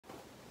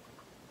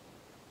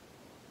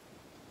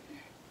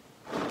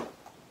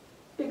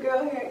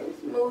girl hair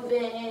is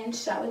moving.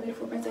 Shot with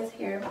beautiful princess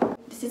hair.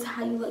 This is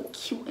how you look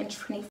cute and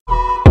trendy.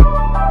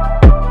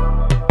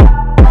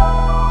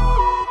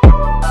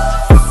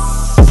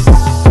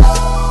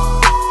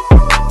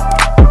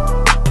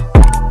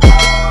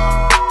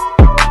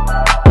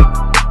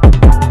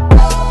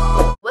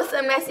 What's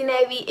up, Messy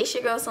Navy? It's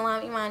your girl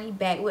Salami Imani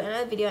back with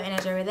another video, and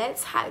as you read that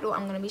title,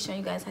 I'm gonna be showing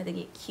you guys how to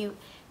get cute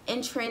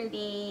and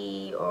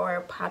trendy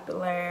or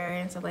popular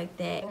and stuff like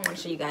that. I want to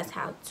show you guys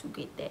how to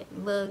get that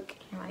look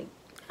and like,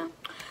 yeah.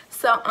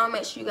 So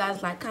make sure you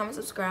guys like, comment,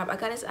 subscribe. I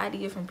got this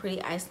idea from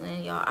Pretty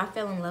Iceland, y'all. I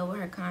fell in love with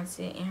her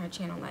content and her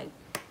channel. Like,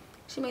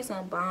 she makes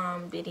some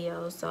bomb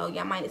videos, so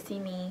y'all might see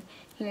me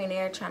here and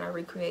there trying to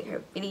recreate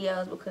her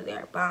videos because they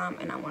are bomb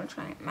and I want to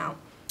try them out.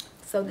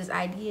 So this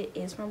idea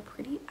is from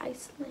Pretty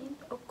Iceland.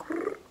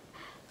 Okay.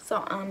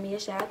 So yeah,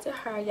 shout out to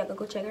her. Y'all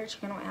go check her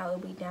channel out.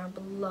 It'll be down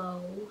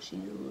below. She's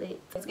lit.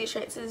 Let's get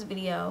straight to this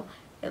video.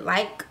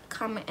 Like,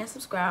 comment, and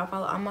subscribe.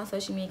 Follow all my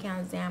social media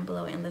accounts down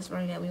below, and let's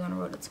run that. We want to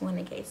roll to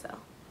 200K, so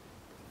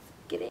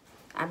get it.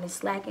 I've been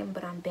slacking,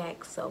 but I'm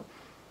back, so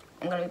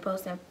I'm gonna be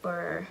posting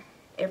for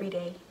every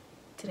day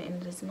to the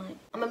end of this month.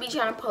 I'm gonna be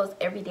trying to post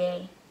every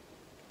day,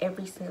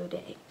 every single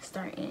day,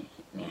 starting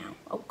now.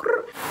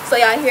 Okay. So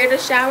y'all hear the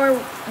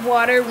shower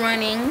water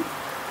running.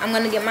 I'm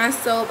gonna get my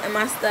soap and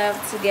my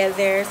stuff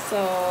together so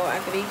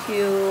I can be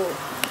cute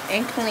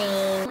and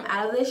clean.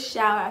 Out of this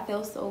shower, I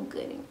feel so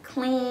good and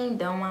clean.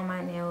 Don't mind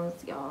my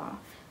nails, y'all.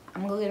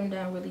 I'm gonna get them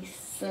done really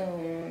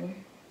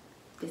soon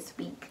this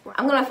week.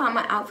 I'm gonna find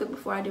my outfit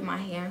before I do my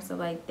hair and stuff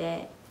like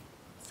that,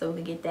 so we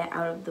can get that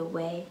out of the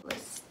way.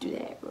 Let's do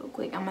that real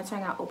quick. I'm gonna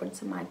turn out over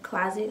to my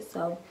closet.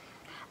 So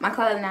my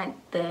closet is not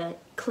the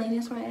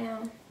cleanest right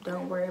now.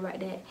 Don't worry about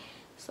that.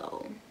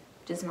 So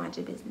just mind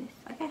your business,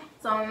 okay?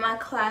 So in my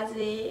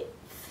closet,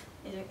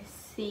 as you can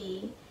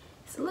see,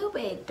 it's a little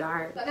bit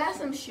dark. I got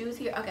some shoes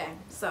here. Okay,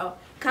 so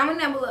comment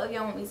down below if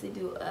y'all want me to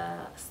do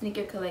a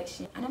sneaker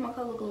collection. I know my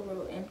closet look a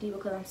little empty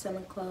because I'm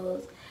selling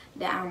clothes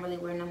that I don't really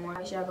wear no more.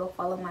 Make sure y'all go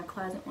follow my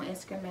closet on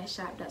Instagram at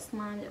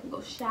shop.salami.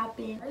 Go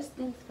shopping. First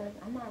things first,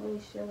 I'm not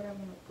really sure what I'm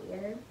gonna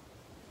wear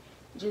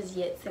just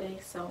yet today,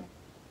 so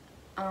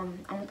I'm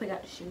gonna pick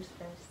out the shoes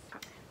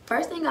first.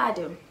 First thing I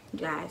do, you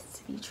guys,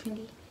 to be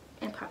trendy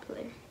and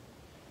popular,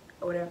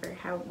 or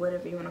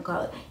whatever you want to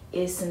call it,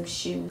 is some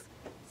shoes.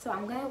 So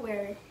I'm gonna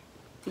wear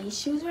these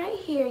shoes right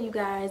here, you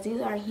guys. These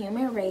are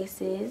Human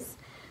Races,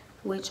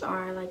 which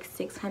are like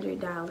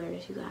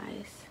 $600, you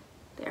guys.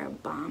 They're a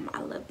bomb.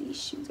 I love these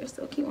shoes. They're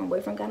so cute. My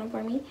boyfriend got them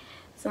for me,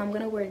 so I'm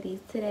gonna wear these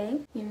today.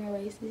 Human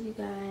Races, you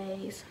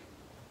guys.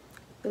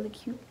 Really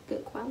cute,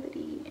 good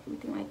quality,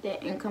 everything like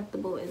that, and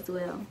comfortable as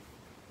well.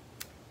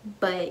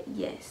 But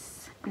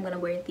yes, I'm gonna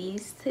wear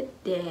these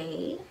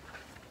today.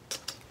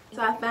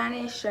 So I found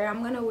this shirt.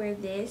 I'm gonna wear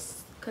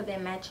this because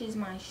it matches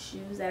my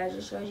shoes that I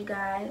just showed you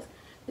guys.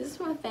 This is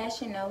from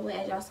Fashion Nova,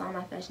 as y'all saw in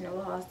my Fashion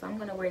Nova haul. So I'm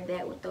gonna wear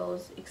that with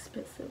those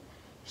expensive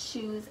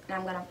shoes, and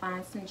I'm gonna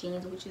find some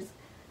jeans, which is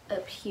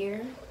up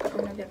here. I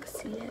don't know if y'all can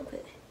see that,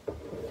 but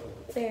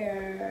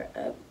they're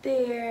up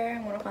there.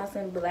 I'm gonna find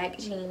some black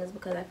jeans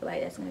because I feel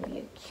like that's gonna be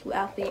a cute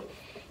outfit.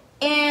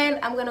 And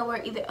I'm gonna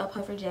wear either a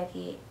puffer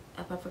jacket,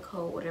 a puffer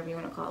coat, whatever you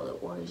wanna call it,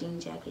 or a jean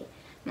jacket.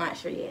 I'm not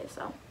sure yet,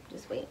 so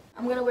just wait.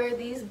 I'm gonna wear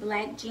these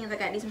black jeans. I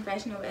got these from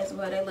Fashion Nova as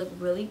well. They look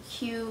really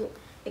cute.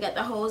 They got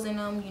the holes in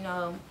them, you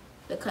know,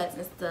 the cuts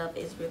and stuff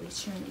is really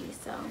trendy.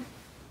 So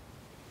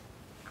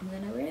I'm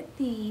gonna wear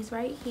these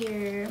right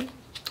here.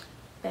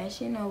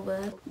 Fashion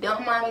Nova.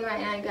 Don't mind me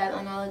right now, you guys.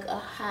 I know I look a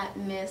hot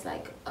mess,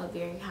 like a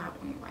very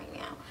hot one right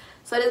now.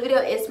 So this video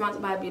is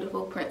sponsored by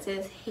Beautiful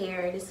Princess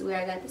Hair. This is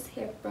where I got this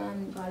hair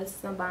from. Oh, this is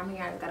some bomb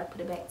hair. I just gotta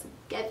put it back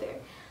together.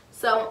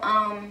 So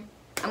I'm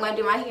gonna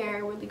do my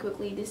hair really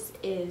quickly. This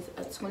is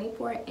a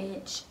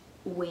 24-inch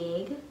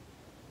wig,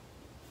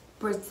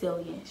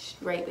 Brazilian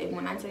straight. Baby,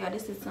 when I tell y'all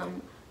this is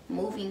some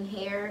moving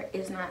hair,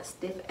 it's not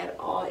stiff at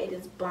all. It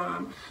is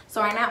bomb.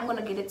 So right now I'm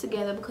gonna get it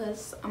together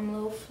because I'm a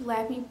little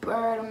flappy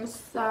bird on the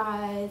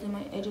sides and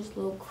my edges a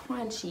little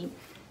crunchy.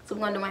 So I'm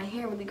gonna do my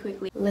hair really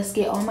quickly. Let's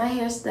get all my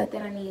hair stuff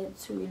that I need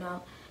to, you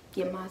know,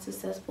 get my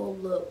successful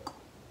look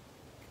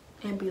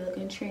and be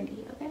looking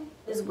trendy, okay?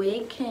 This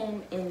wig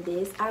came in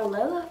this. I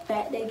love the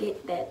fact they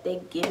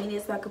give me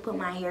this so I can put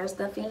my hair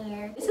stuff in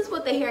here. This is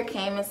what the hair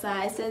came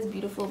inside. It says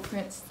Beautiful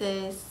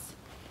Princess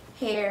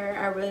Hair.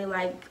 I really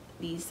like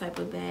these type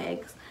of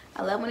bags.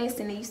 I love when they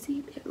send it. You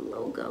see their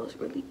logo. It's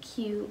really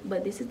cute.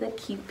 But this is the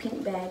cute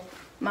pink bag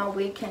my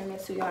wig came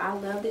into, y'all. I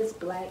love this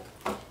black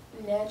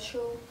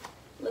natural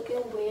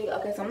looking wig.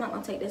 Okay, so I'm not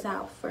gonna take this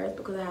out first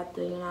because I have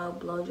to, you know,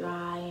 blow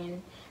dry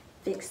and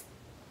fix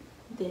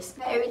this.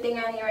 Everything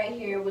I need right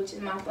here, which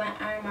is my flat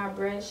iron, my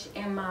brush,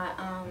 and my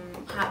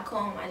hot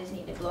comb. I just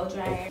need to blow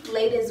dry it.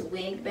 Lay this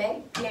wig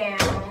back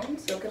down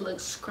so it can look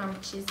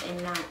scrumptious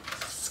and not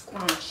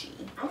scrunchy.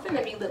 I'm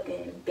finna be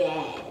looking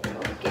bad,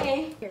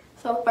 okay?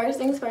 So first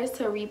things first,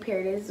 to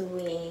repair this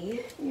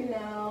wig, you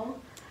know,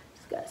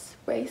 just gotta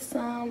spray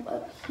some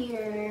up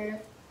here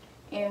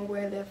and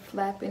where they're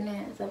flapping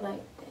at, stuff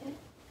like that.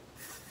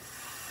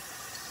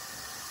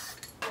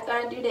 After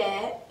I do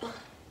that,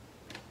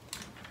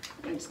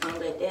 I'm just gonna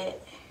let that.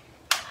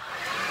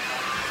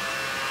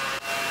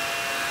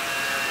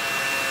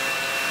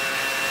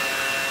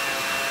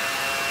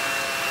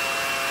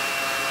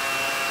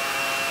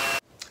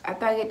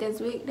 After I get this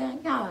wig done,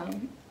 y'all,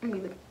 I'm gonna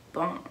be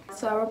bomb.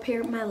 So I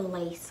repaired my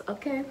lace,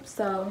 okay?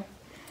 So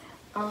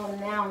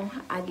now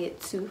I get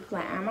to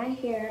flat iron my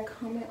hair,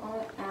 comb it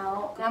on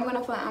out. I'm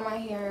gonna flat iron my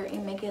hair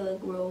and make it look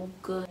real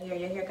good. Your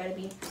hair gotta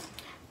be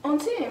on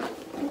 10,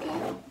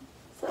 okay?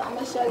 So I'm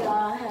gonna show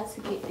y'all how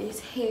to get this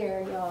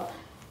hair, y'all.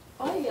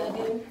 All you gotta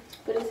do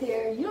for this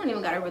hair, you don't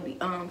even gotta really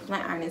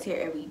flat iron this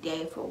hair every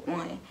day for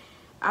one.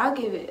 I'll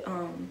give it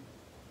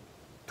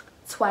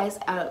twice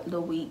out of the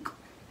week.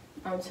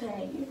 I'm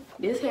telling you,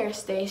 this hair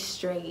stays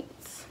straight.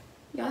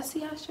 Y'all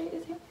see how straight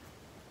this hair?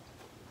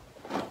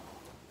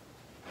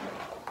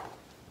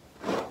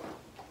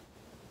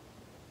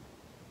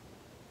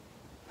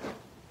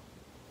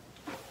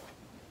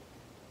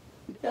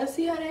 Y'all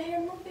see how that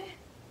hair moving?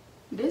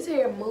 This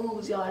hair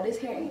moves, y'all. This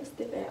hair ain't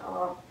stiff at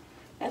all.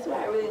 That's what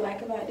I really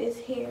like about this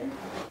hair.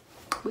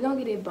 We're gonna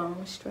get it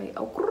bone straight.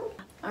 Oh,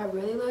 I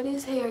really love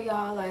this hair,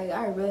 y'all. Like,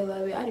 I really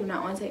love it. I do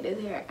not want to take this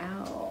hair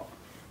out.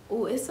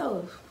 Oh, it's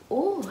so,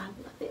 oh, I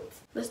love it.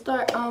 Let's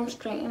start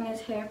straightening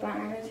this hair, flat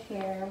iron this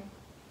hair.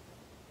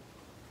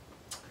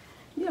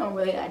 You don't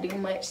really gotta do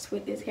much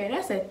with this hair.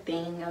 That's a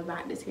thing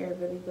about this hair,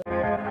 really good.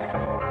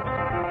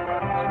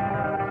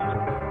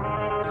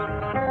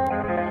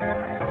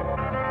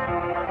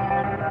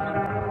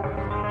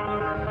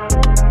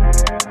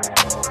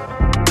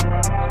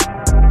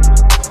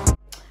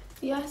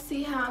 Y'all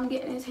see how I'm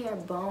getting this hair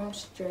bone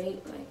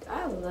straight? Like,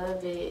 I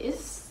love it.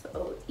 It's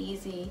so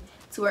easy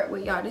to work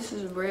with, y'all. This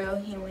is real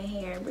human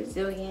hair,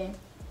 Brazilian.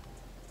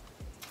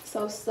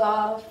 So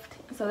soft,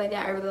 so like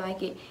that. I really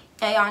like it.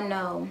 And y'all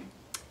know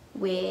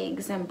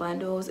wigs and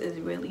bundles is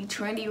really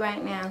trendy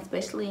right now,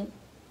 especially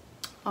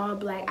all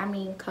black. I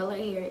mean, color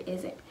hair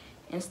isn't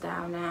in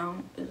style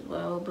now as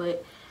well,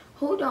 but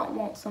who don't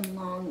want some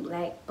long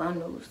black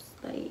bundles?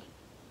 Like,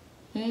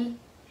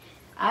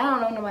 I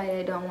don't know nobody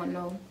that don't want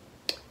no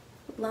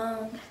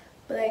long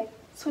black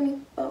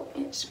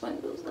 24-inch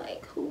bundles.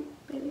 Like, who,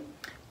 baby?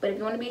 But if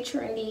you want to be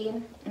trendy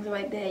and stuff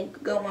like that, you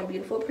could go on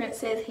Beautiful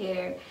Princess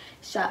Hair,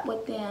 shop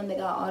with them. They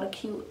got all the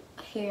cute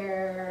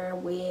hair,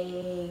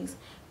 wigs,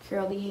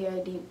 curly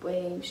hair, deep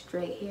wave,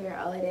 straight hair,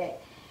 all of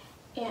that,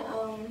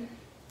 and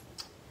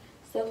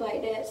stuff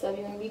like that. So if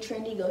you want to be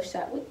trendy, go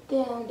shop with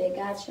them. They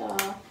got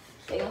y'all.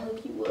 They gonna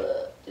hook you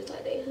up just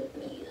like they hooked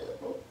me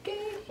up. Okay.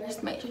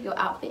 First, make sure your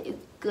outfit is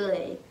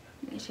good.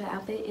 Make sure your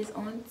outfit is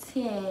on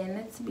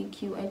 10 to be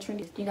cute and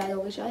trendy. You gotta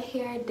go get your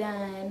hair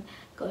done.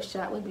 Go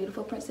shop with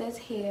Beautiful Princess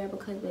Hair,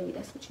 because baby,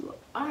 that's what you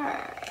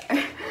are.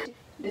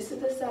 This is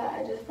the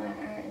side I just flat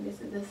ironed.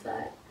 This is the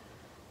side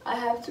I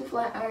have to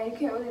flat iron. You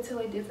can't really tell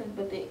a difference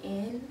but the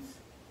ends.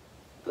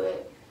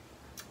 But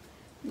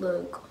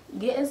look,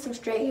 getting some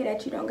straight hair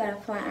that you don't gotta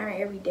flat iron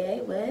every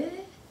day. What?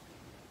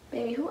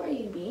 Baby, who are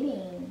you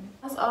beating?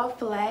 That's all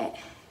flat,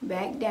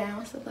 back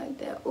down, stuff like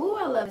that. Ooh,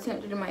 I love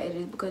attempting to do my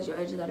edges because your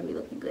edges gotta be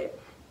looking good.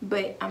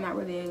 But I'm not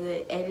really a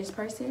good edges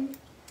person,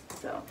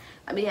 so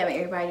I be having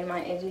everybody do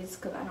my edges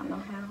because I don't know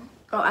how.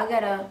 Oh, I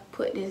gotta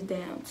put this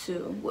down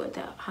too with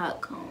that hot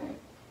comb.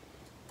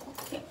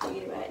 Can't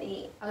forget about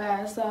it.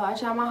 Okay, so I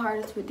try my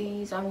hardest with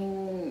these. I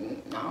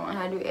mean, I don't know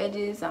how to do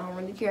edges. I don't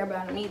really care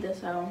about them either,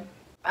 so.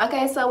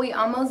 Okay, so we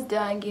almost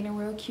done getting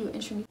real cute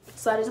and trendy.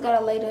 So I just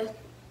gotta lay the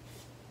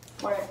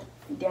front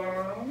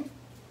down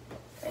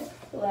and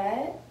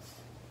flat.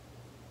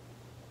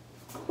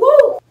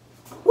 Woo!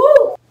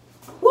 Woo!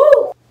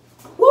 Woo!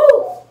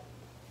 Woo!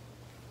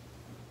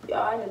 Y'all,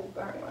 I just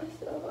burned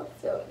myself.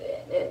 I felt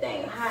that. That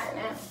thing hot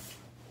now.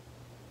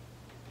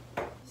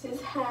 This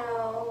is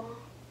how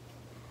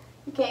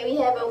you can't be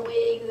having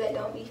wigs that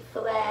don't be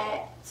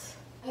flat.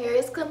 Hair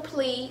is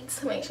complete.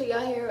 Make sure your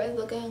hair is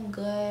looking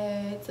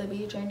good to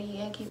be trendy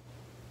and cute.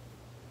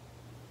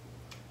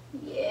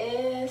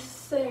 Yes,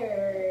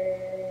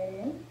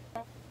 sir.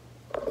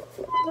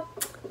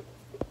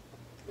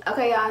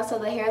 Okay, y'all, so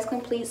the hair is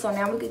complete. So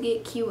now we could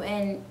get cute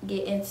and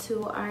get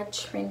into our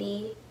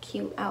trendy,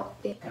 cute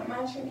outfit. Got my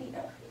trendy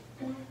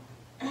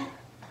outfit.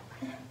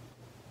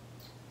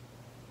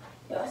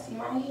 Y'all see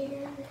my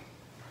hair?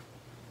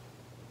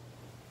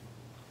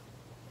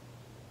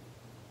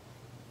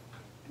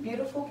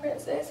 Beautiful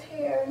Princess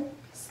Hair,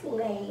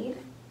 Slade.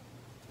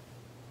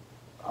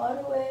 All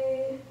the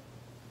way.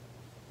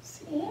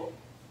 See?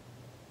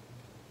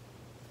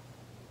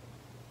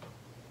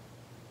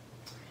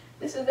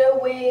 This is their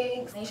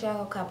wigs. Make sure I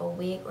go cop a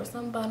wig or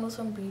some bundles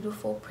from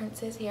Beautiful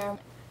Princess Hair.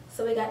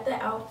 So we got the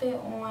outfit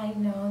on, you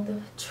know,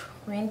 the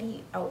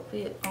trendy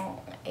outfit on.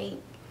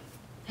 8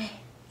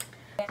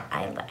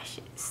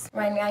 eyelashes.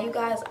 Right now, you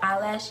guys,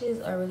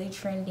 eyelashes are really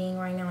trending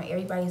right now.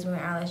 Everybody's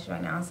wearing eyelashes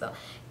right now. So,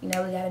 you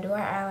know, we gotta do our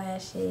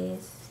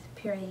eyelashes,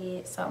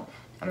 period. So,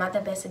 I'm not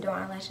the best at doing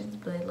eyelashes,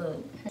 but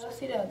look. Y'all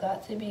see that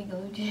got to be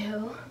glue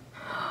gel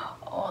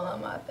all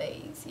on my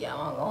face.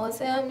 Y'all gonna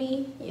tell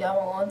me?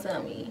 Y'all gonna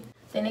tell me?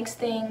 The next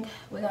thing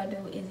we're gonna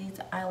do is these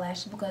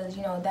eyelashes, because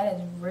you know that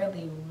is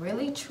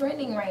really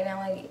trending right now.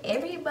 Like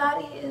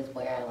everybody is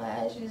wearing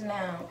lashes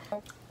now.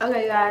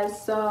 Okay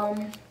guys, so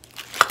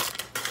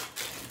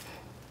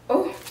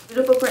oh,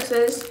 beautiful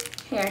princess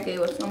hair gave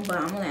us some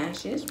bomb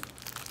lashes.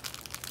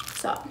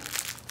 So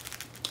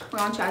we're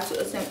gonna try to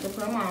attempt to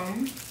put them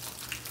on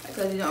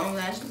because these are only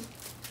lashes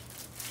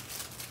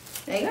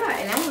they got,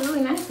 and that was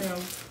really nice of them.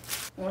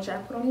 I'm gonna try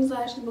to put on these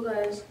lashes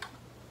because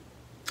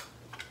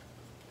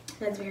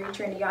that's very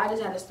trendy. Y'all, I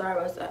just had a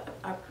Starburst.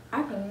 I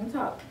can't even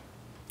talk.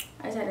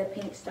 I just had a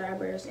pink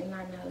Starburst, and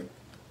I know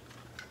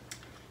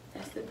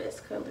that's the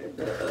best color.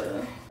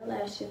 The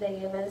lashes they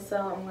gave us, so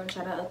I'm gonna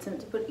try to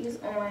attempt to put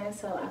these on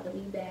so I can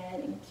be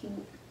bad and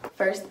cute.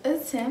 First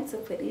attempt to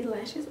put these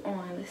lashes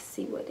on. Let's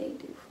see what they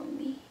do for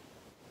me.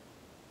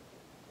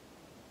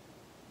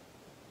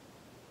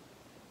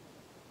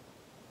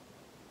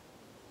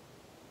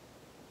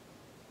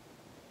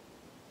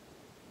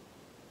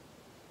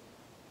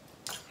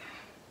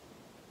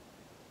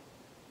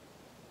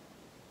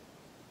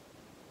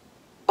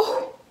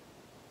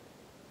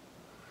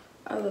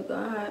 I look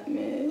a hot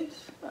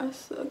mess. I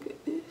suck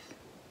at this.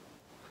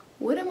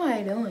 What am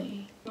I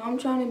doing? I'm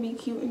trying to be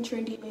cute and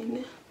trendy.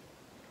 And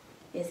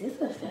is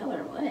this a fail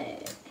or what?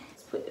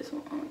 Let's put this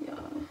one on,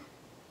 y'all.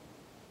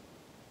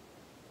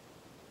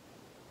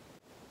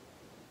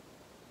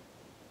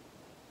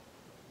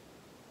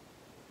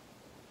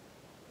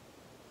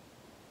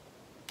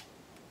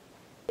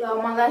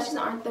 Y'all, my lashes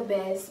aren't the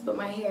best, but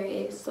my hair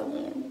is, so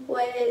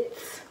what?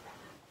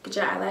 Get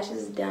your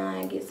eyelashes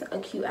done. Get a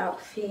cute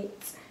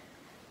outfit.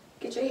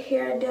 Get your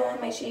hair done.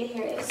 Make sure your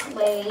hair is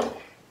laid.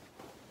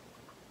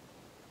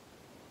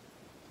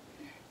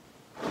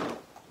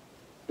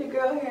 The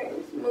girl hair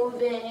is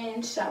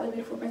moving. Shot with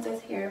beautiful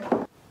princess hair.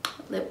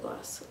 Lip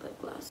gloss.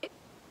 Lip gloss.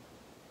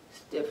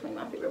 It's definitely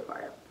my favorite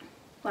part.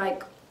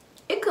 Like,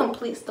 it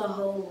completes the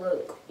whole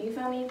look. You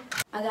feel me?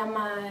 I got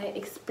my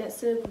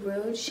expensive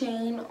real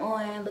chain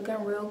on.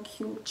 Looking real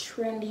cute,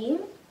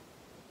 trendy.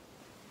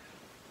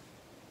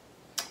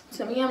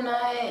 To me, I'm not.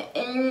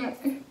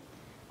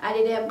 I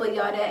did that, but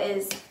y'all, that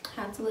is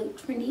how to look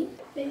trendy.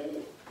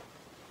 Fit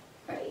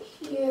right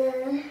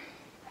here.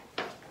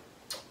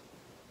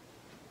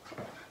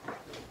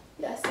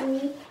 Y'all see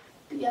me?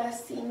 Y'all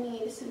see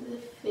me? This is the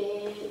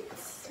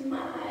fit.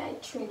 My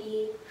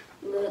trendy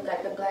look.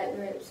 Got the black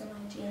grips on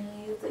my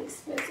jeans, the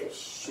expensive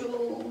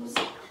shoes,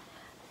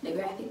 the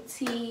graphic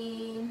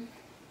tee.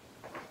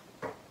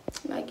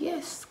 Like,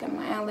 yes, got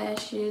my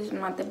eyelashes. I'm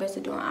not the best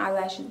at doing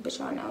eyelashes, but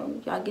y'all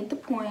know, y'all get the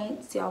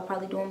point. Y'all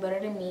probably doing better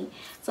than me.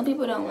 Some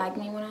people don't like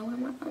me when I wear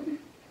my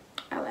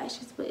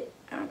eyelashes, but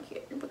I don't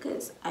care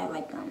because I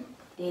like them.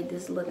 Did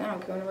this look, I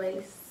don't care what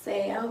nobody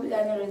say. I hope you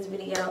guys enjoyed this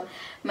video.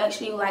 Make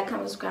sure you like,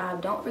 comment,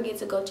 subscribe. Don't forget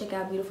to go check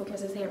out Beautiful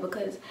Princess Hair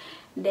because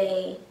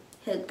they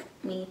hooked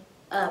me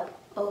up.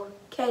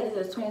 Okay,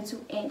 this is a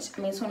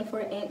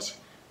 24-inch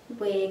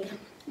wig,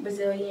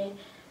 Brazilian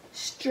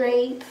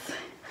straight.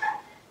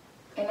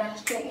 And I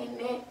straighten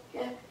that,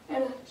 yeah,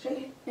 and I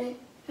straighten that,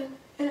 yeah,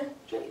 and I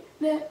straighten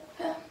that,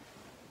 yeah.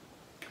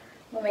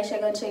 Well, make sure I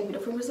go check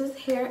Beautiful Princess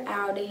Hair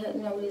out. They hooked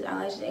me up with these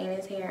eyelashes and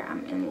his hair.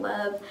 I'm in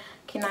love.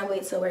 Cannot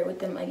wait to work with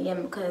them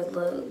again because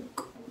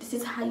look, this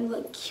is how you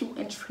look cute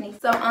and trendy.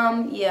 So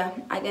yeah,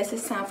 I guess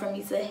it's time for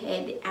me to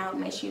head out.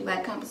 Make sure you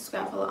like, comment,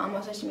 subscribe, follow all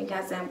my social media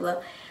guys down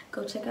below.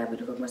 Go check out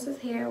Beautiful Princess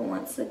Hair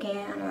once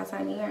again. I know that's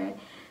not me hearing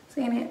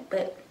saying it,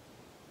 but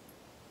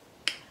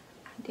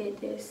I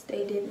did this.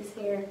 They did this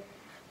hair.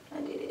 I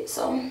did it.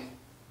 So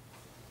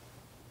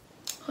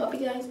hope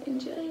you guys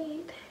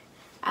enjoyed.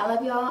 I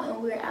love y'all,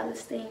 and we're out of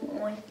staying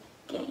on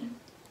game.